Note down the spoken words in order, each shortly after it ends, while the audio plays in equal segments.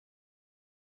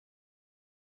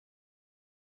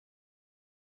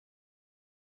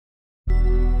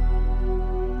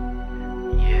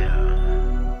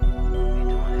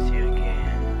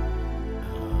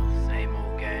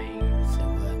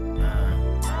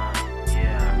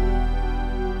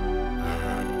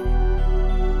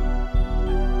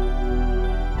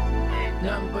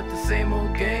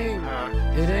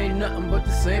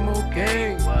same old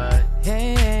game. What?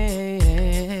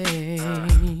 Hey,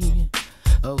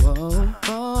 oh, oh,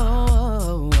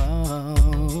 oh,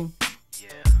 oh.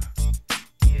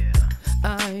 Yeah.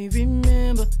 I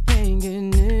remember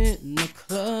hanging in the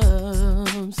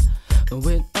clubs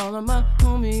with all of my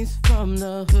homies from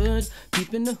the hood,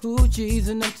 peeping the hoochies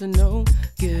and up to no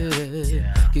good.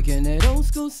 Kicking that old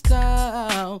school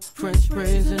style, French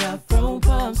braids and Afro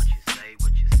pumps.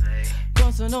 What you say?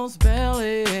 Crossing those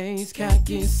bellies,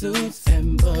 khaki suits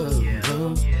and boots.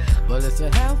 Well, it's a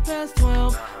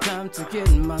 12:30, time to get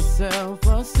myself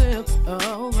a sip. Oh,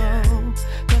 oh,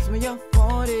 pass me a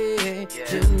 40,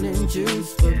 gin and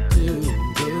juice for two.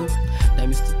 Now,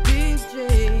 Mr. DJ,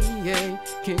 yeah,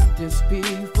 kick this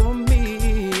beat for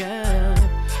me, yeah.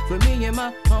 For me and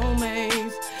my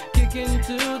homies, kicking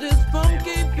to this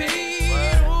funky beat.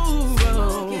 Ooh,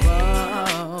 oh, oh.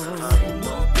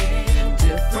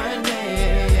 Different name.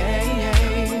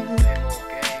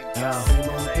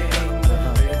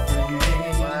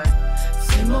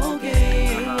 Same old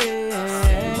game.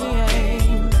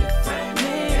 Different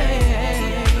name.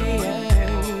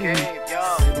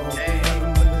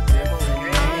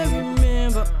 I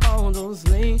remember all those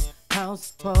late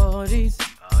house parties.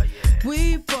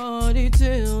 We party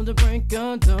till the break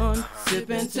of dawn,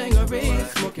 sipping Tangerine,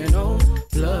 smoking on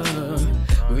blood.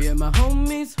 We at my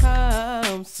homie's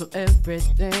house, so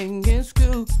everything is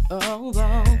cool. Oh,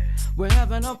 oh, we're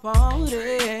having a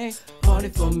party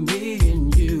for me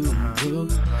and you.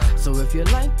 So if you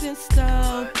like this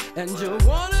stuff and you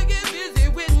wanna get busy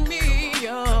with me,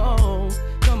 oh,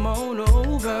 come on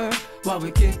over while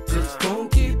we kick this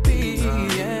funky beat.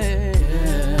 Yeah.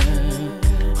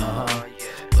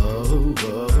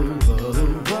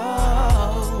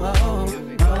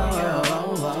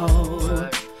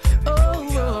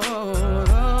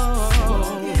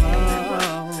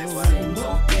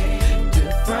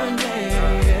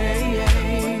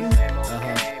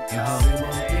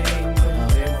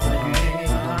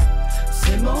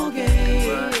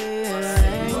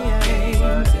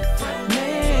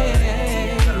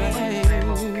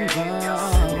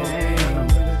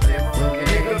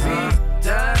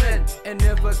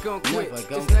 Gonna quit.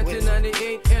 It's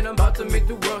 1998 and I'm about to make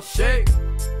the world shake.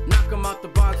 Knock 'em out the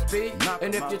box, B.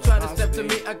 And if you try to step to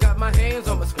me, I got my hands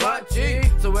on my squat, G.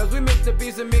 So as we mix the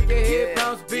beats and make your head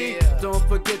bounce, B, don't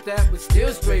forget that we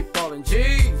still straight falling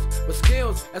G's. But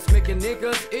skills, that's making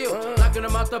niggas ill. Knocking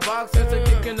them out the box as they're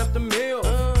kicking up the mill.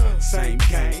 Same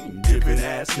game, different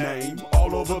ass name.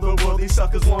 All over the world, these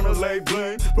suckers wanna lay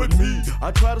blame. But me,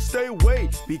 I try to stay away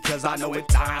because I know at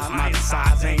times my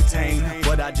size ain't tame.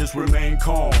 But I just remain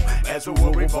calm as we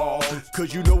will revolve.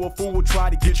 Cause you know a fool will try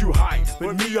to get you hyped.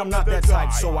 But me, I'm not that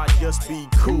type, so I just be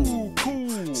cool.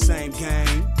 Same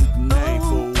game, name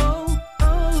fool.